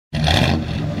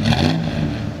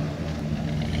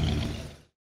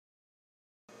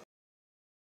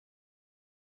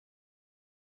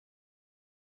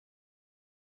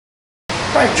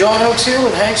Right, John Oaks here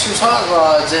with Hanksters Hot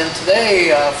Rods, and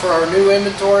today for our new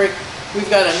inventory we've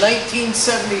got a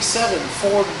 1977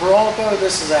 Ford Bronco.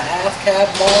 This is a half cab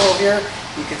model here.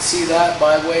 You can see that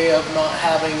by way of not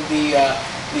having the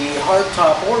hard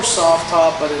top or soft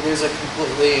top, but it is a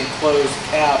completely enclosed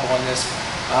cab on this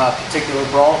particular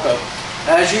Bronco.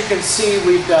 As you can see,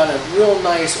 we've got a real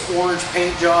nice orange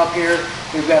paint job here.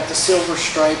 We've got the silver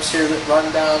stripes here that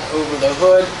run down over the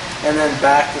hood and then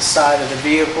back the side of the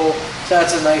vehicle. So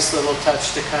that's a nice little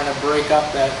touch to kind of break up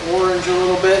that orange a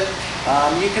little bit.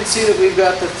 You can see that we've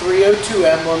got the 302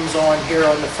 emblems on here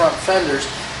on the front fenders.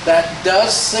 That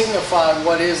does signify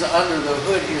what is under the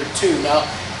hood here too. Now,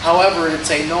 however,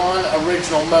 it's a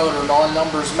non-original motor,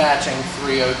 non-numbers matching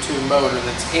 302 motor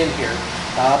that's in here.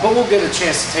 But we'll get a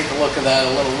chance to take a look at that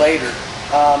a little later.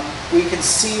 We can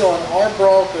see on our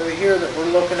Bronco here that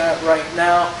we're looking at right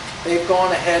now, they've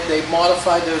gone ahead, they've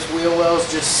modified those wheel wells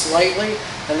just slightly,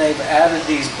 and they've added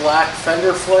these black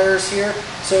fender flares here.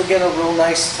 So again, a real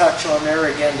nice touch on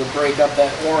there again to break up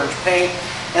that orange paint.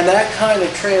 And that kind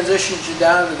of transitions you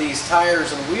down to these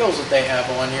tires and wheels that they have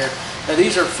on here. Now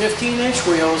these are 15-inch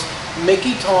wheels,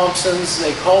 Mickey Thompson's.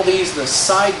 They call these the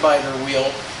side biter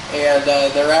wheel, and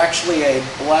they're actually a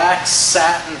black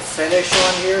satin finish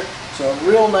on here. So a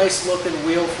real nice looking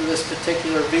wheel for this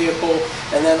particular vehicle.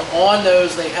 And then on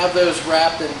those, they have those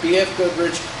wrapped in BF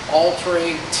Goodrich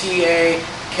All-Terrain TA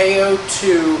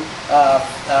KO2.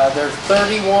 They're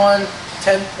 31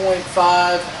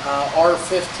 10.5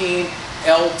 R15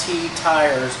 LT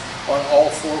tires on all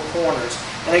four corners.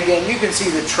 And again, you can see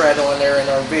the tread on there in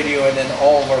our video and in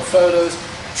all of our photos.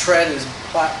 Tread is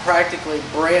practically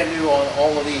brand new on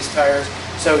all of these tires.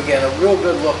 So again, a real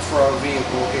good look for our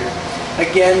vehicle here.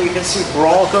 Again, you can see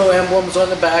Bronco emblems on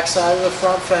the back side of the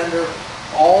front fender.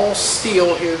 All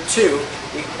steel here too.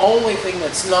 The only thing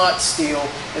that's not steel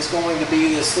is going to be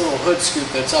this little hood scoop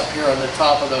that's up here on the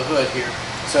top of the hood here.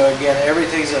 So again,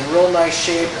 everything's in real nice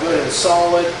shape, good and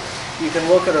solid. You can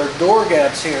look at our door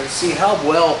gaps here and see how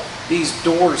well these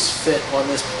doors fit on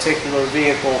this particular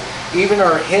vehicle. Even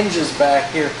our hinges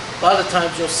back here, a lot of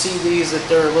times you'll see these that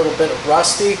they're a little bit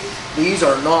rusty. These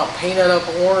are not painted up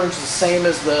orange the same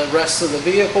as the rest of the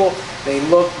vehicle. They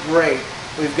look great.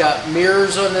 We've got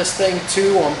mirrors on this thing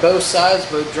too on both sides,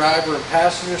 both driver and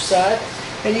passenger side.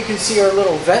 And you can see our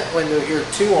little vent window here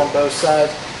too on both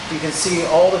sides. You can see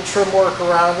all the trim work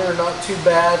around there, not too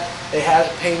bad. They had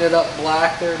it painted up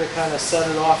black there to kind of set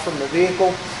it off from the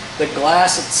vehicle. The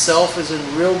glass itself is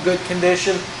in real good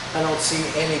condition. I don't see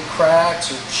any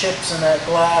cracks or chips in that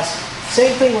glass.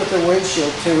 Same thing with the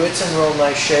windshield too, it's in real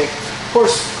nice shape. Of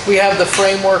course, we have the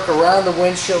framework around the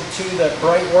windshield too, that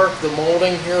bright work, the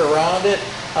molding here around it.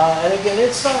 And again,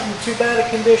 it's not in too bad a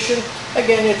condition.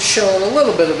 Again, it's showing a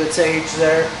little bit of its age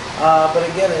there. But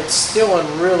again, it's still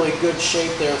in really good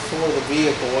shape there for the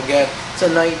vehicle. Again, it's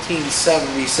a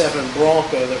 1977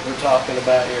 Bronco that we're talking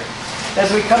about here.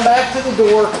 As we come back to the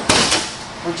door,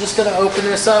 we're just going to open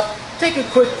this up, take a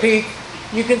quick peek.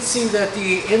 You can see that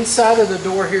the inside of the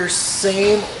door here is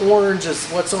same orange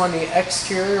as what's on the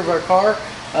exterior of our car.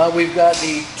 We've got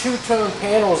the two-tone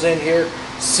panels in here,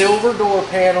 silver door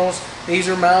panels. These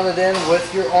are mounted in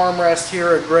with your armrest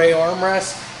here, a gray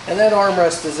armrest. And that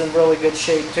armrest is in really good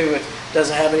shape too. It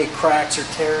doesn't have any cracks or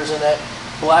tears in it.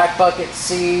 Black bucket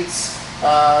seats.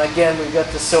 Again, we've got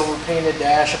the silver painted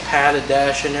dash, a padded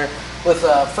dash in there with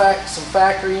some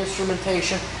factory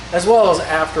instrumentation as well as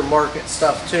aftermarket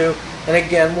stuff too. And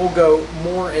again, we'll go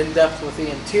more in depth with the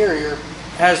interior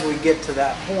as we get to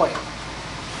that point.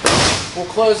 We'll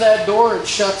close that door. It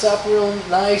shuts up real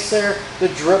nice there. The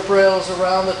drip rails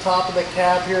around the top of the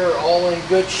cab here are all in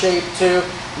good shape too.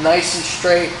 Nice and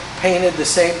straight, painted the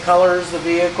same color as the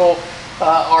vehicle.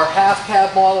 Our half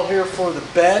cab model here for the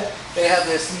bed, they have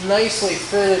this nicely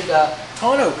fitted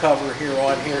tonneau cover here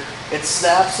on here. It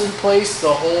snaps in place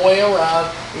the whole way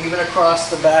around, even across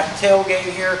the back tailgate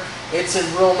here. It's in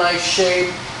real nice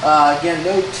shape. Again,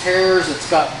 no tears. It's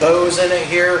got bows in it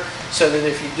here, so that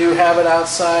if you do have it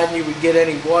outside and you would get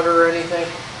any water or anything,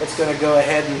 it's going to go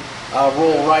ahead and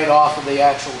roll right off of the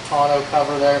actual tonneau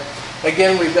cover there.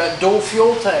 Again, we've got dual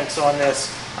fuel tanks on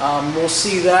this. We'll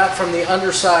see that from the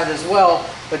underside as well,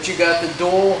 but you got the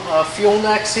dual fuel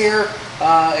necks here.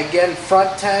 Again,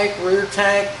 front tank, rear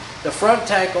tank. The front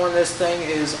tank on this thing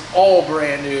is all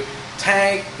brand new.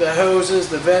 Tank, the hoses,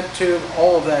 the vent tube,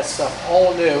 all of that stuff,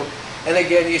 all new. And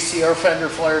again, you see our fender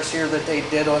flares here that they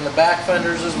did on the back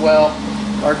fenders as well.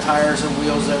 Our tires and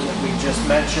wheels there that we just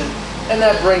mentioned. And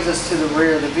that brings us to the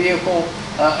rear of the vehicle.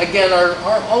 Again,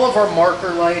 all of our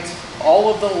marker lights,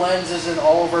 all of the lenses and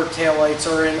all of our taillights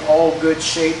are in all good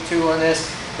shape too on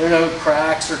this. There are no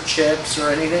cracks or chips or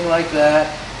anything like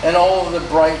that. And all of the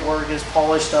bright work is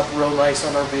polished up real nice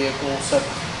on our vehicle. So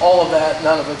all of that,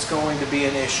 none of it's going to be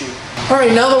an issue. All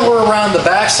right, now that we're around the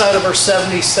back side of our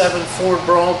 77 Ford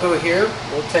Bronco here,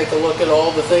 we'll take a look at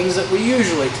all the things that we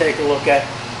usually take a look at,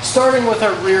 starting with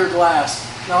our rear glass.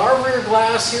 Now our rear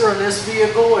glass here on this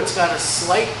vehicle, it's got a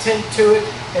slight tint to it.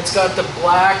 It's got the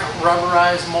black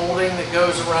rubberized molding that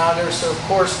goes around there. So of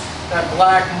course, that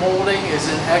black molding is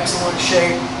in excellent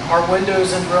shape. Our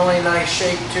window's in really nice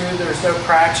shape too. There's no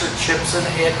cracks or chips in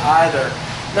it either.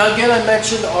 Now again, I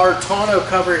mentioned our tonneau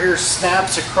cover here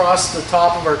snaps across the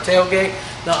top of our tailgate.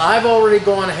 Now I've already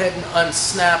gone ahead and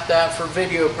unsnapped that for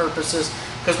video purposes,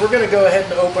 because we're going to go ahead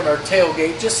and open our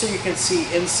tailgate just so you can see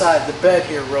inside the bed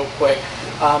here real quick.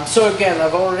 So again,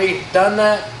 I've already done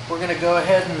that. We're going to go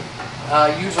ahead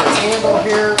and use our handle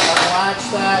here,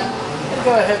 unlatch that, and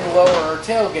go ahead and lower our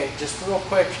tailgate just real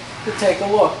quick to take a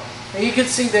look. Now you can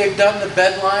see they've done the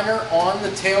bed liner on the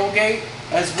tailgate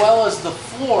as well as the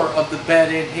floor of the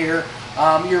bed in here.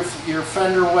 Your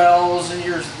fender wells and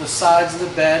the sides of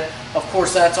the bed, of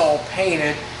course that's all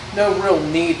painted. No real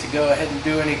need to go ahead and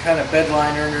do any kind of bed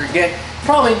liner in here. Again,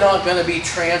 probably not going to be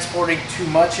transporting too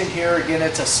much in here. Again,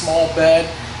 it's a small bed.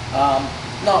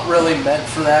 Not really meant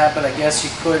for that, but I guess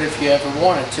you could if you ever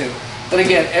wanted to. But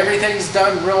again, everything's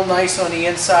done real nice on the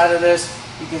inside of this.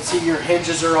 You can see your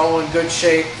hinges are all in good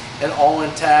shape and all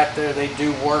intact there. They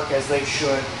do work as they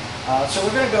should. So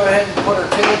we're going to go ahead and put our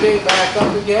tailgate back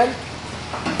up again.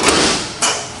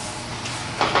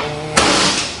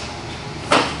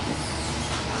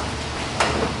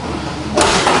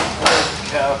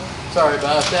 Sorry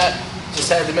about that. Just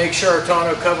had to make sure our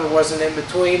tonneau cover wasn't in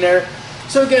between there.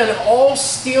 So again, all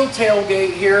steel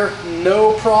tailgate here,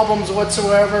 no problems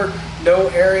whatsoever, no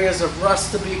areas of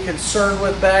rust to be concerned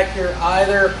with back here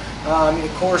either.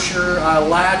 Of course, your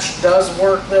latch does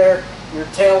work there. Your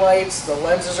taillights, the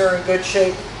lenses are in good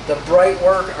shape. The bright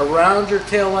work around your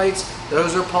taillights,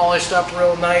 those are polished up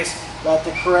real nice. Got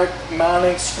the correct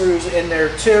mounting screws in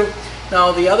there too.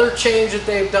 Now the other change that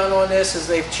they've done on this is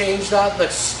they've changed out the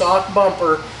stock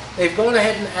bumper. They've gone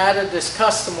ahead and added this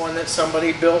custom one that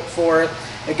somebody built for it.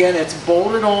 Again, it's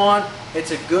bolted on.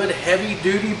 It's a good heavy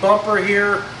duty bumper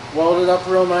here, welded up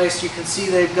real nice. You can see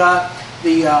they've got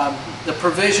the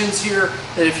provisions here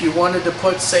that if you wanted to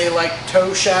put, say, like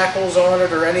toe shackles on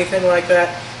it or anything like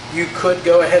that, you could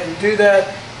go ahead and do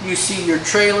that. You see your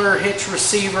trailer hitch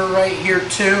receiver right here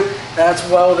too. That's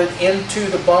welded into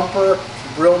the bumper.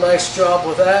 Real nice job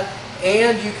with that.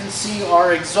 And you can see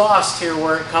our exhaust here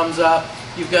where it comes up.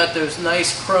 You've got those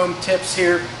nice chrome tips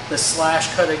here, the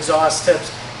slash cut exhaust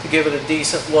tips, to give it a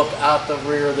decent look out the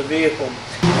rear of the vehicle.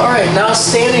 Alright, now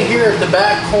standing here at the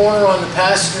back corner on the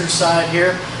passenger side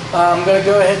here, I'm going to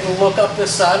go ahead and look up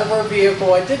this side of our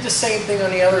vehicle. I did the same thing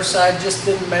on the other side, just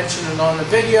didn't mention it on the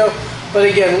video. But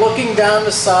again, looking down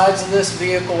the sides of this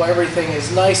vehicle, everything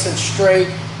is nice and straight,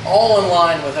 all in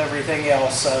line with everything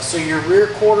else. So your rear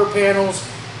quarter panels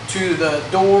to the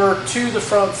door to the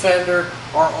front fender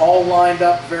are all lined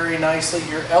up very nicely.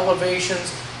 Your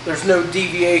elevations, there's no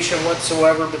deviation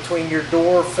whatsoever between your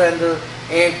door, fender,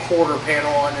 and quarter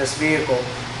panel on this vehicle.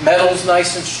 Metal's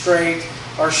nice and straight.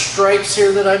 Our stripes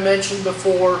here that I mentioned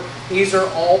before, these are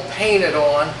all painted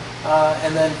on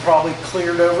and then probably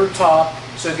cleared over top.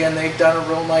 So again, they've done a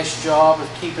real nice job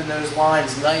of keeping those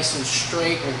lines nice and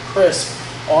straight and crisp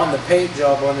on the paint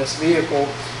job on this vehicle.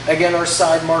 Again, our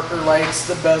side marker lights,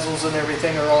 the bezels and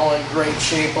everything are all in great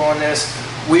shape on this.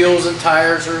 Wheels and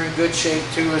tires are in good shape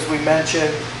too, as we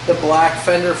mentioned. The black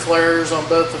fender flares on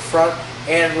both the front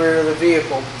and rear of the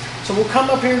vehicle. So we'll come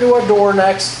up here to our door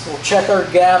next. We'll check our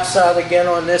gaps out again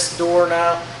on this door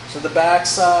now. So the back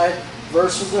side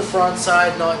versus the front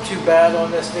side, not too bad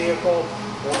on this vehicle.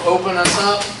 We'll open us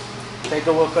up, take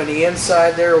a look on the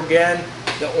inside there again.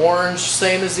 The orange,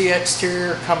 same as the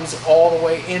exterior, comes all the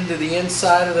way into the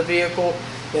inside of the vehicle.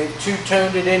 They've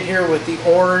two-toned it in here with the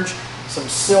orange, some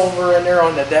silver in there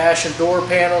on the dash and door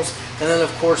panels, and then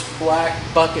of course black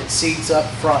bucket seats up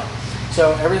front.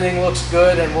 So everything looks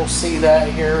good, and we'll see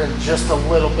that here in just a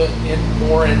little bit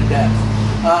more in depth.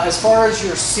 As far as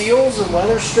your seals and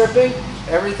weather stripping,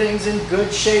 everything's in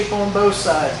good shape on both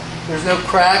sides. There's no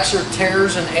cracks or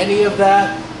tears in any of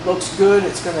that. Looks good.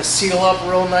 It's going to seal up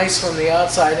real nice from the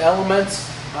outside elements.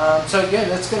 So again,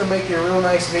 that's going to make you a real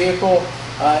nice vehicle.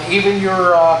 Even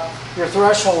your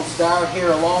thresholds down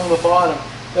here along the bottom,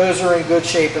 those are in good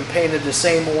shape and painted the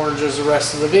same orange as the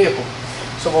rest of the vehicle.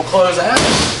 So we'll close that.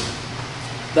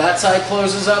 That side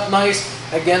closes up nice.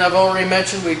 Again, I've already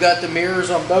mentioned we've got the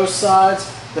mirrors on both sides.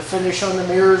 The finish on the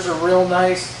mirrors are real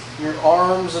nice. Your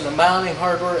arms and the mounting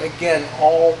hardware, again,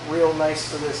 all real nice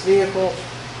for this vehicle.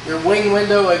 Your wing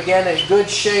window, again, in good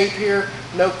shape here.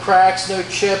 No cracks, no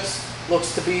chips.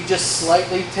 Looks to be just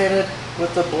slightly tinted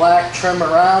with the black trim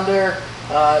around there.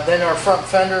 Then our front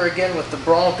fender, again, with the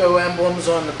Bronco emblems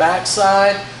on the back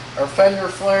side. Our fender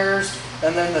flares,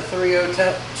 and then the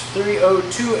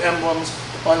 302 emblems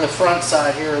on the front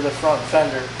side here of the front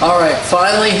fender. All right,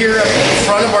 finally here at the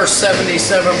front of our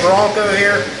 77 Bronco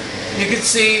here, you can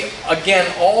see, again,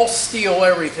 all steel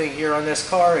everything here on this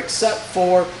car except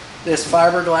for this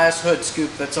fiberglass hood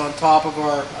scoop that's on top of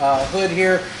our hood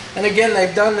here. And again,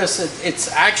 they've done this,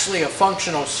 it's actually a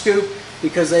functional scoop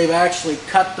because they've actually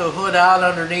cut the hood out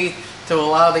underneath to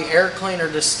allow the air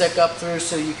cleaner to stick up through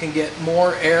so you can get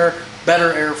more air,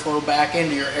 better airflow back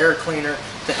into your air cleaner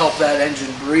to help that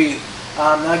engine breathe.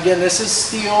 Now again, this is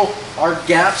steel. Our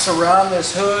gaps around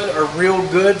this hood are real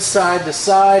good side to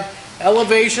side.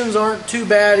 Elevations aren't too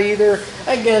bad either.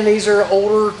 Again, these are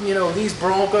older, you know, these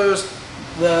Broncos,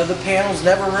 the panels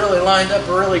never really lined up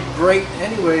really great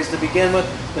anyways to begin with,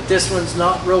 but this one's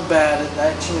not real bad. It's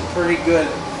actually pretty good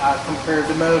compared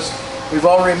to most. We've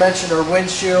already mentioned our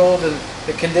windshield and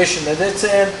the condition that it's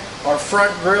in. Our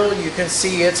front grille, you can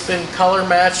see it's been color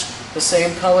matched, the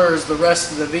same color as the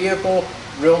rest of the vehicle.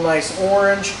 Real nice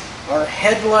orange. Our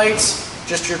headlights,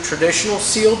 just your traditional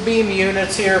sealed beam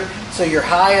units here. So your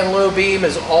high and low beam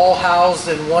is all housed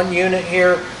in one unit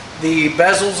here. The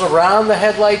bezels around the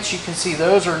headlights, you can see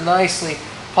those are nicely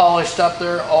polished up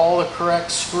there. All the correct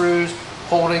screws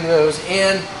holding those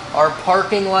in. Our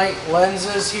parking light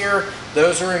lenses here,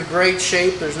 those are in great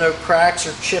shape. There's no cracks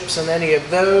or chips in any of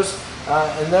those.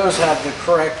 And those have the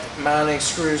correct mounting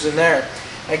screws in there.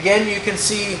 Again, you can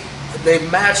see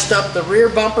they've matched up the rear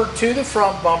bumper to the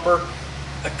front bumper.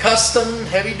 A custom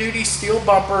heavy-duty steel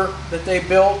bumper that they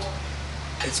built.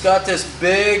 It's got this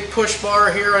big push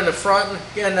bar here in the front.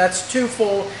 Again, that's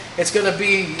twofold. It's going to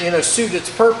be, you know, suit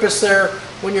its purpose there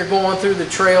when you're going through the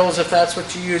trails, if that's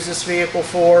what you use this vehicle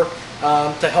for,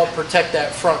 to help protect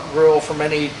that front grille from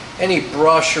any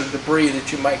brush or debris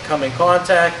that you might come in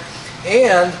contact.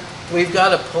 And we've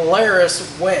got a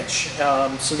Polaris winch,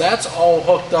 so that's all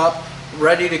hooked up,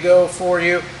 ready to go for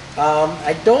you.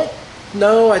 I don't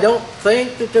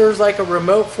think that there's like a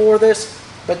remote for this,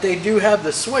 but they do have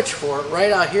the switch for it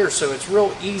right out here, so it's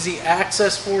real easy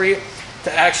access for you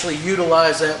to actually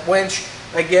utilize that winch.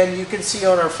 Again, you can see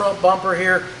on our front bumper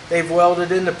here, they've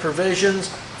welded in the provisions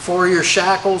for your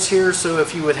shackles here, so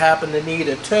if you would happen to need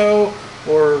a tow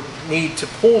or need to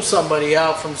pull somebody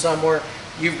out from somewhere,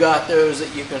 you've got those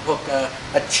that you can hook a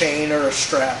chain or a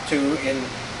strap to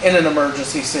in an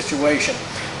emergency situation.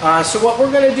 So what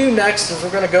we're going to do next is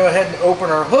we're going to go ahead and open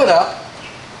our hood up,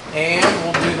 and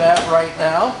we'll do that right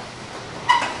now.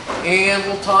 And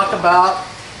we'll talk about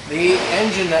the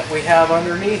engine that we have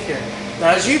underneath here. Now,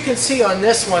 as you can see on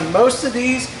this one, most of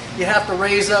these you have to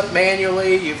raise up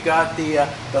manually. You've got the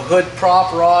hood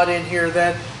prop rod in here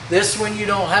then. This one you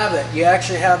don't have that. You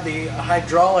actually have the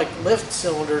hydraulic lift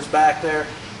cylinders back there,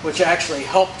 which actually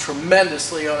help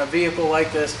tremendously on a vehicle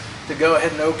like this to go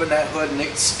ahead and open that hood, and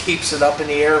it keeps it up in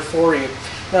the air for you.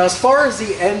 Now, as far as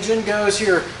the engine goes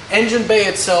here, engine bay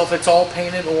itself, it's all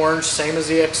painted orange, same as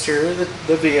the exterior of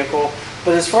the vehicle.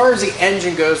 But as far as the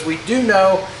engine goes, we do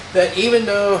know that even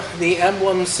though the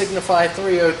emblems signify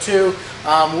 302,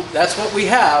 that's what we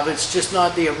have. It's just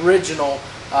not the original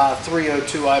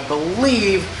 302. I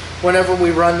believe whenever we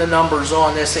run the numbers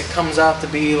on this, it comes out to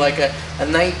be like a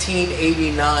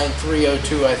 1989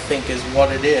 302, I think is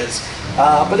what it is.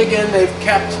 But again, they've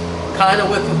kept kind of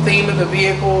with the theme of the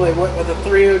vehicle. They went with a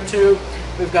 302.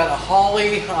 We've got a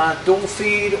Holley dual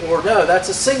feed, or no, that's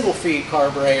a single feed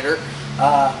carburetor.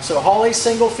 So Holley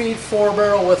single feed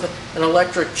 4-barrel with an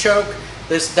electric choke.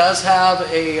 This does have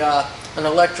an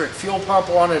electric fuel pump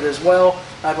on it as well.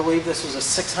 I believe this was a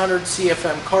 600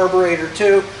 CFM carburetor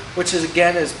too, which is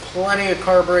again is plenty of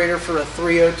carburetor for a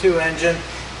 302 engine.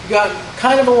 You got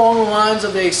kind of along the lines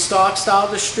of a stock style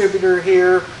distributor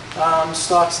here,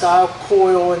 stock style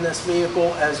coil in this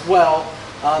vehicle as well.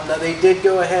 Now they did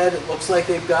go ahead, it looks like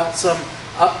they've got some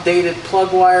updated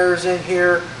plug wires in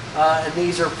here, and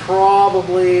these are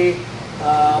probably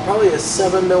a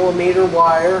 7mm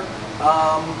wire,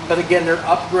 but again they're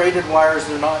upgraded wires,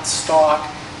 they're not stock,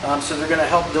 so they're going to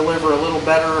help deliver a little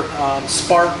better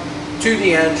spark to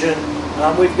the engine.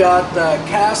 We've got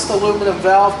cast aluminum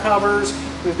valve covers,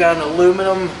 we've got an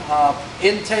aluminum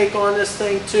intake on this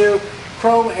thing too,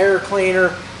 chrome air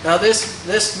cleaner. Now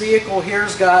this vehicle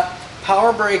here's got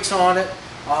power brakes on it.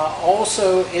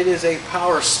 Also, it is a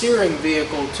power steering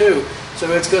vehicle too, so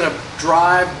it's going to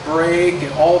drive, brake,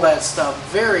 and all that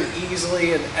stuff very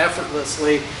easily and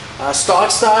effortlessly. Stock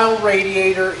style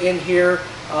radiator in here,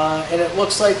 and it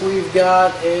looks like we've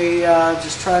got a,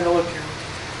 just trying to look here,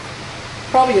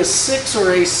 probably a 6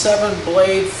 or a 7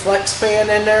 blade flex fan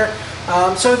in there.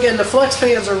 So again, the flex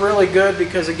fans are really good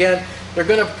because again, they're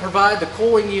going to provide the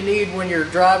cooling you need when you're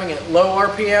driving at low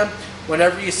RPM.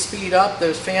 Whenever you speed up,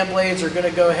 those fan blades are going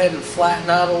to go ahead and flatten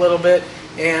out a little bit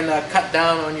and cut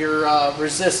down on your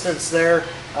resistance there,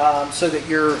 so that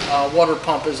your water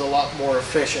pump is a lot more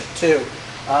efficient too.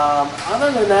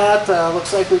 Other than that,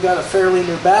 looks like we've got a fairly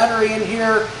new battery in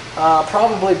here,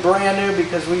 probably brand new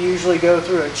because we usually go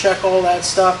through and check all that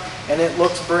stuff, and it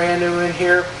looks brand new in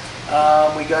here.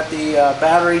 We got the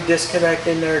battery disconnect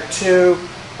in there too.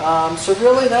 So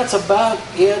really that's about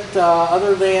it,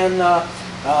 other than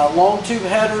long tube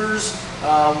headers.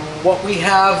 What we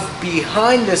have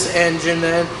behind this engine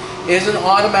then is an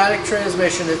automatic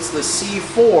transmission. It's the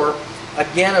C4.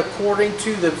 Again, according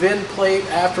to the VIN plate,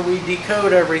 after we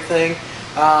decode everything,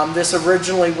 this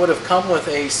originally would have come with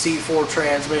a C4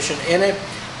 transmission in it.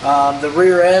 The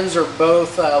rear ends are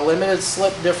both limited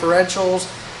slip differentials,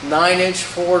 9-inch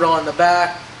Ford on the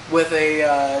back with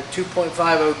a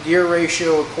 2.50 gear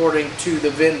ratio according to the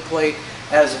VIN plate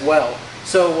as well.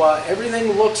 So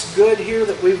everything looks good here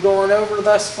that we've gone over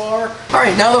thus far. All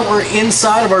right, now that we're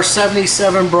inside of our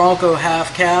 77 Bronco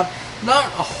half cab, not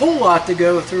a whole lot to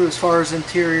go through as far as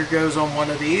interior goes on one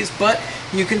of these, but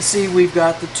you can see we've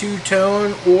got the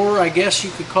two-tone, or I guess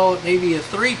you could call it maybe a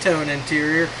three-tone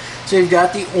interior. So you've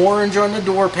got the orange on the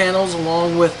door panels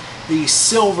along with the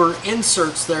silver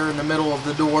inserts there in the middle of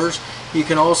the doors. You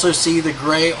can also see the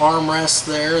gray armrests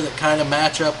there that kind of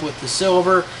match up with the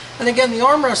silver. And again, the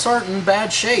armrests aren't in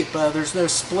bad shape. There's no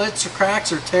splits or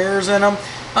cracks or tears in them.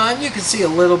 You can see a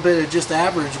little bit of just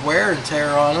average wear and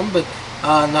tear on them, but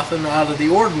nothing out of the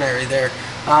ordinary there.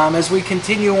 As we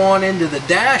continue on into the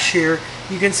dash here,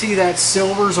 you can see that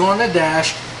silver's on the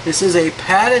dash. This is a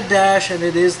padded dash, and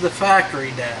it is the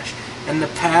factory dash. And the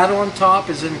pad on top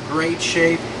is in great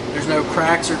shape. There's no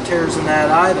cracks or tears in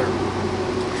that either.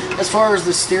 As far as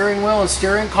the steering wheel and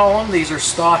steering column, these are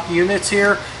stock units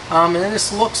here. And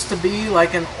this looks to be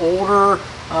like an older,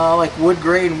 like wood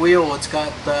grain wheel. It's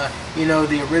got you know,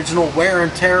 the original wear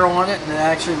and tear on it, and it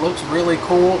actually looks really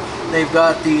cool. They've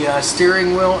got the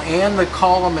steering wheel and the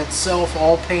column itself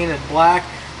all painted black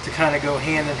to kind of go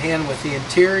hand in hand with the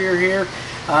interior here.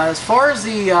 As far as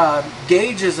the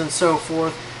gauges and so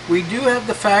forth, we do have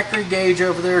the factory gauge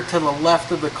over there to the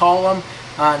left of the column.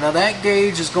 Now that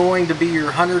gauge is going to be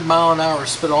your 100-mile-an-hour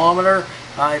speedometer.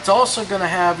 It's also going to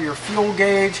have your fuel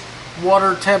gauge,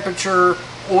 water temperature,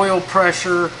 oil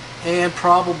pressure, and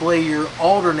probably your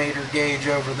alternator gauge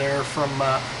over there from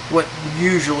what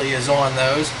usually is on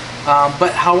those.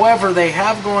 But however, they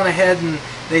have gone ahead and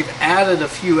they've added a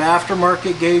few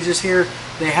aftermarket gauges here.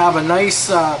 They have a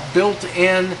nice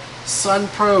built-in Sun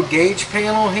Pro gauge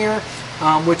panel here,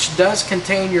 which does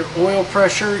contain your oil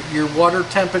pressure, your water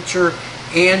temperature,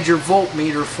 and your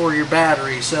voltmeter for your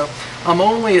battery. So I'm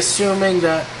only assuming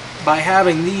that by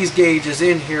having these gauges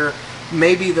in here,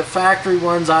 maybe the factory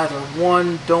ones either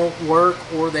one don't work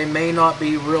or they may not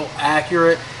be real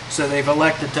accurate, so they've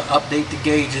elected to update the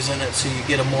gauges in it so you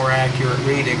get a more accurate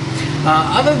reading.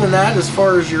 Other than that, as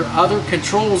far as your other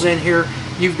controls in here,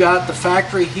 you've got the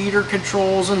factory heater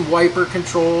controls and wiper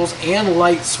controls and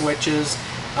light switches.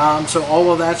 So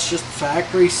all of that's just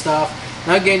factory stuff.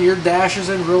 Now again, your dash is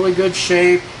in really good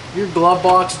shape. Your glove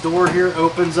box door here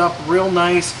opens up real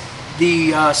nice.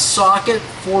 The socket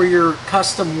for your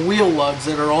custom wheel lugs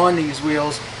that are on these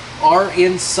wheels are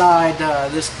inside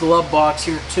this glove box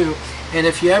here too. And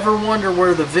if you ever wonder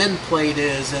where the VIN plate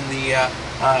is and the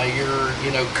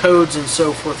your codes and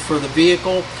so forth for the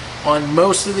vehicle, on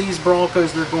most of these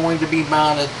Broncos they're going to be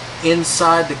mounted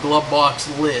inside the glove box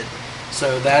lid.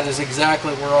 So that is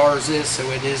exactly where ours is, so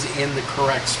it is in the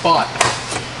correct spot.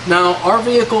 Now our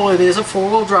vehicle, it is a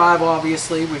four-wheel drive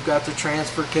obviously. We've got the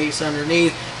transfer case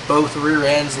underneath, both rear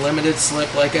ends, limited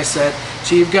slip like I said.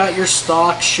 So you've got your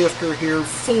stock shifter here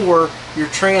for your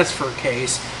transfer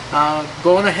case.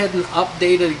 Going ahead and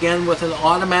update it again with an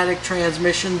automatic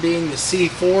transmission being the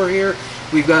C4 here.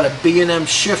 We've got a B&M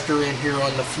shifter in here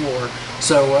on the floor.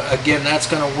 So again, that's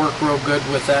going to work real good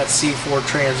with that C4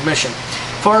 transmission.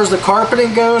 As far as the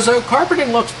carpeting goes, though,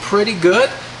 carpeting looks pretty good.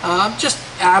 Just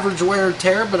average wear and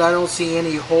tear, but I don't see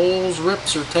any holes,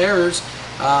 rips, or tears.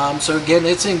 So again,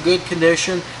 it's in good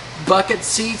condition. Bucket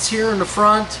seats here in the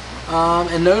front,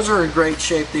 and those are in great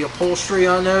shape. The upholstery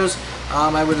on those,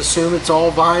 I would assume it's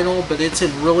all vinyl, but it's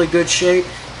in really good shape.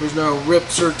 There's no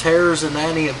rips or tears in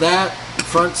any of that.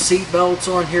 Front seat belts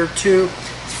on here too.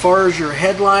 As far as your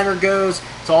headliner goes,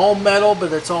 it's all metal,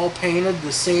 but it's all painted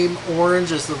the same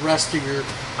orange as the rest of your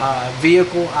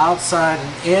vehicle, outside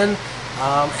and in.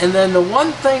 And then the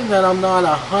one thing that I'm not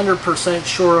 100%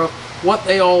 sure of what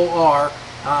they all are,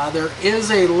 there is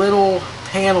a little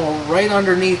panel right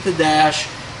underneath the dash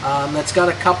that's got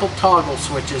a couple toggle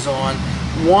switches on.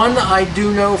 One I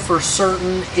do know for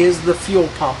certain is the fuel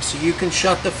pump, so you can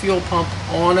shut the fuel pump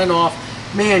on and off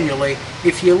manually.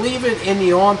 If you leave it in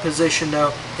the on position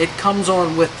though, it comes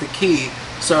on with the key.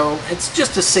 So it's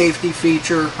just a safety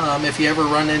feature. If you ever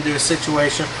run into a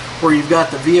situation where you've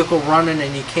got the vehicle running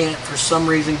and you can't for some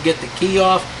reason get the key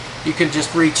off, you can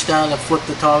just reach down and flip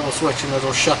the toggle switch and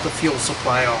it'll shut the fuel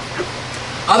supply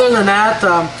off. Other than that,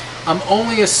 I'm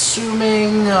only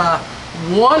assuming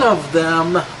one of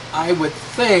them, I would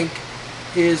think,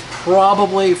 is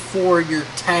probably for your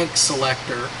tank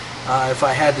selector, if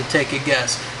I had to take a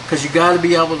guess, because you got to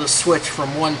be able to switch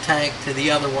from one tank to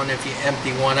the other one if you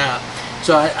empty one out.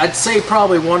 So I'd say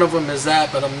probably one of them is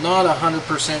that, but I'm not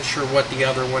 100% sure what the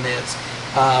other one is.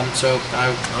 So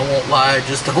I won't lie, I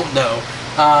just don't know.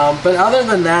 But other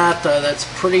than that, that's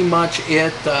pretty much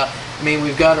it. I mean,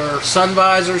 we've got our sun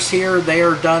visors here. They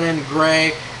are done in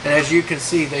gray, and as you can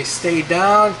see, they stay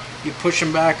down. You push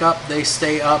them back up, they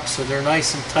stay up, so they're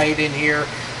nice and tight in here.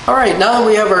 All right, now that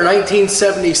we have our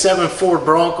 1977 Ford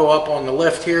Bronco up on the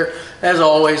lift here, as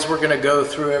always, we're going to go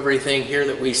through everything here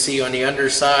that we see on the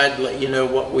underside, let you know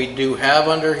what we do have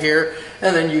under here,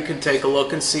 and then you can take a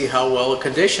look and see how well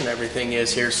conditioned everything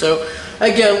is here. So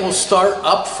again, we'll start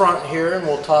up front here and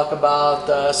we'll talk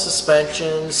about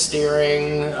suspension,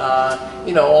 steering,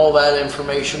 you know, all that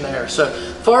information there. So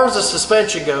as far as the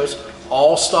suspension goes,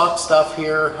 all stock stuff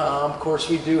here. Of course,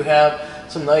 we do have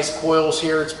some nice coils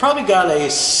here. It's probably got a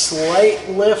slight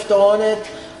lift on it.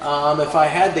 If I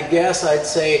had to guess, I'd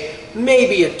say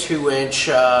maybe a 2-inch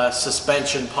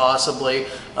suspension possibly.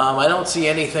 I don't see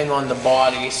anything on the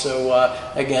body, so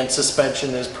again, suspension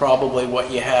is probably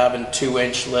what you have, and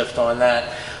 2-inch lift on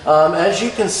that. As you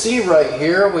can see right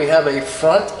here, we have a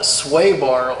front sway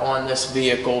bar on this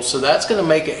vehicle, so that's going to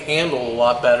make it handle a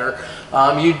lot better.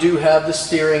 You do have the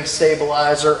steering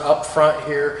stabilizer up front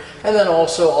here, and then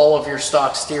also all of your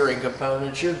stock steering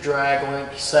components, your drag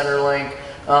link, center link,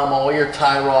 all your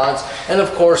tie rods, and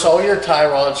of course all your tie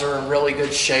rods are in really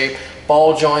good shape.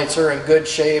 Ball joints are in good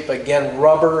shape. Again,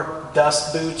 rubber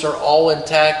dust boots are all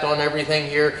intact on everything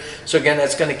here, so again,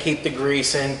 that's going to keep the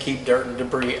grease in, keep dirt and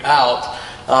debris out.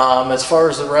 As far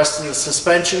as the rest of the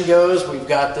suspension goes, we've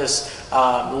got this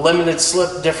limited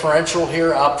slip differential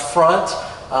here up front.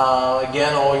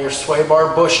 Again, all your sway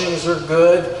bar bushings are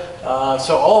good.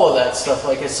 So all of that stuff,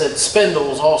 like I said,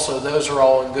 spindles also, those are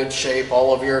all in good shape.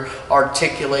 All of your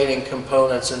articulating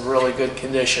components in really good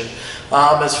condition.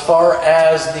 As far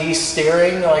as the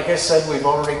steering, like I said, we've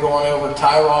already gone over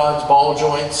tie rods, ball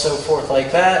joints, so forth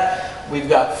like that. We've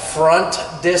got front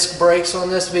disc brakes on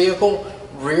this vehicle,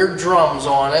 rear drums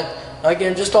on it.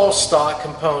 Again, just all stock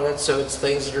components, so it's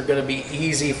things that are going to be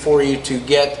easy for you to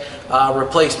get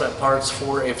replacement parts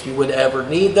for if you would ever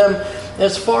need them.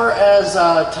 As far as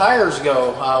tires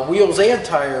go, wheels and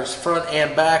tires, front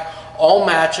and back, all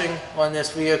matching on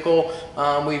this vehicle.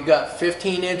 We've got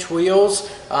 15-inch wheels.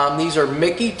 These are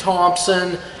Mickey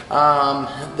Thompson.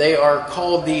 They are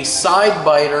called the Side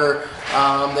Biter.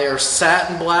 They are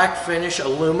satin black finish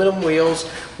aluminum wheels.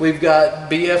 We've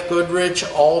got BF Goodrich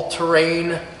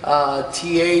all-terrain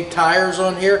TA tires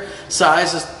on here.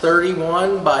 Size is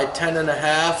 31 by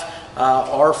 10.5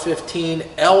 R15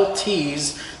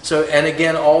 LTs. So, and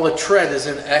again, all the tread is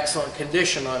in excellent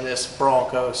condition on this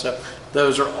Bronco. So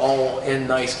those are all in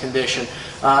nice condition.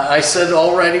 I said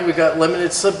already, we got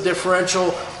limited slip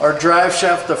differential. Our drive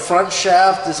shaft, the front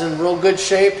shaft is in real good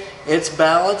shape. It's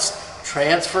balanced.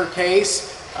 Transfer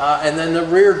case, and then the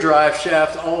rear drive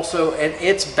shaft also, and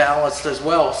it's balanced as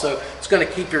well, so it's going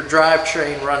to keep your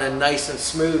drivetrain running nice and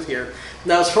smooth here.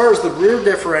 Now, as far as the rear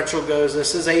differential goes,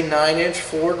 this is a 9-inch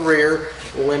Ford rear,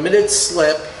 limited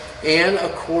slip, and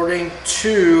according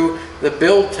to the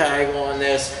build tag on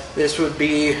this, this would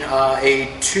be a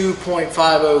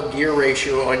 2.50 gear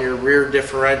ratio on your rear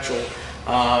differential.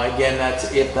 Again,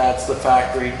 that's the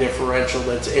factory differential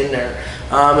that's in there.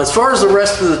 As far as the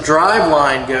rest of the drive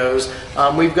line goes,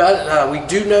 we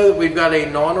do know that we've got a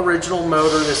non-original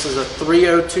motor. This is a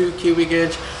 302 cubic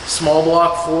inch small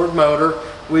block Ford motor.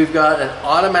 We've got an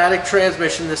automatic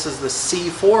transmission. This is the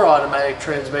C4 automatic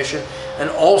transmission, and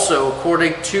also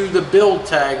according to the build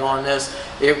tag on this,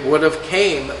 it would have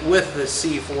came with the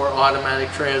C4 automatic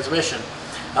transmission.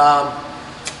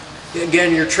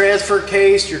 Again, your transfer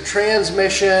case, your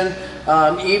transmission,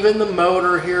 even the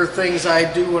motor here, things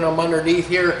I do when I'm underneath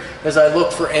here is I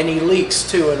look for any leaks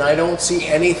too, and I don't see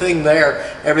anything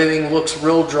there. Everything looks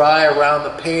real dry around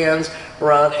the pans,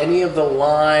 around any of the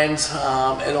lines,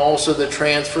 and also the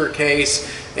transfer case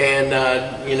and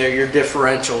you know, your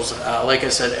differentials. Like I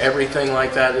said, everything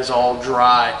like that is all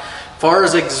dry. As far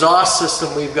as exhaust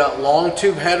system, we've got long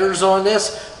tube headers on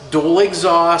this, dual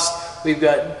exhaust. We've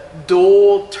got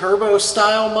dual turbo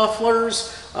style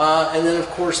mufflers, and then of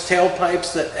course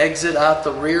tailpipes that exit out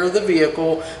the rear of the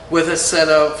vehicle with a set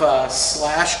of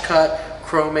slash cut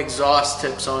chrome exhaust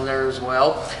tips on there as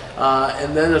well.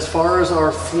 And then as far as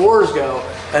our floors go,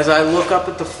 as I look up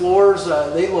at the floors,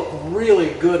 they look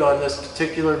really good on this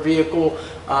particular vehicle.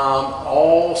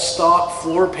 All stock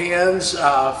floor pans,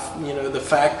 you know, the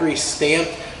factory stamped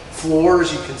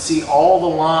floors. You can see all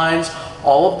the lines.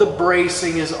 All of the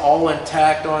bracing is all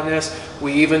intact on this.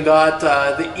 We even got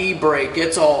the e-brake.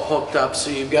 It's all hooked up. So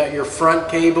you've got your front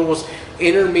cables,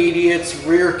 intermediates,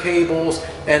 rear cables,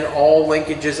 and all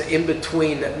linkages in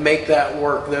between that make that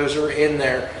work. Those are in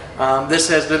there. This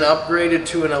has been upgraded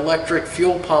to an electric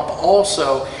fuel pump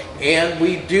also, and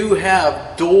we do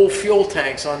have dual fuel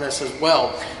tanks on this as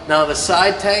well. Now the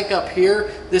side tank up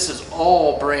here, this is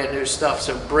all brand new stuff.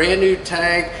 So brand new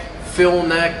tank, fill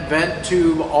neck, vent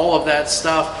tube, all of that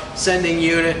stuff, sending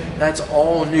unit, that's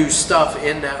all new stuff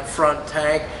in that front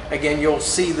tank. Again, you'll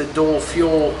see the dual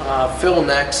fuel fill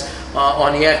necks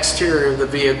on the exterior of the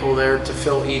vehicle there to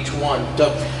fill each one.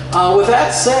 So, with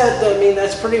that said, I mean,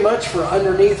 that's pretty much for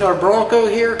underneath our Bronco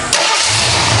here.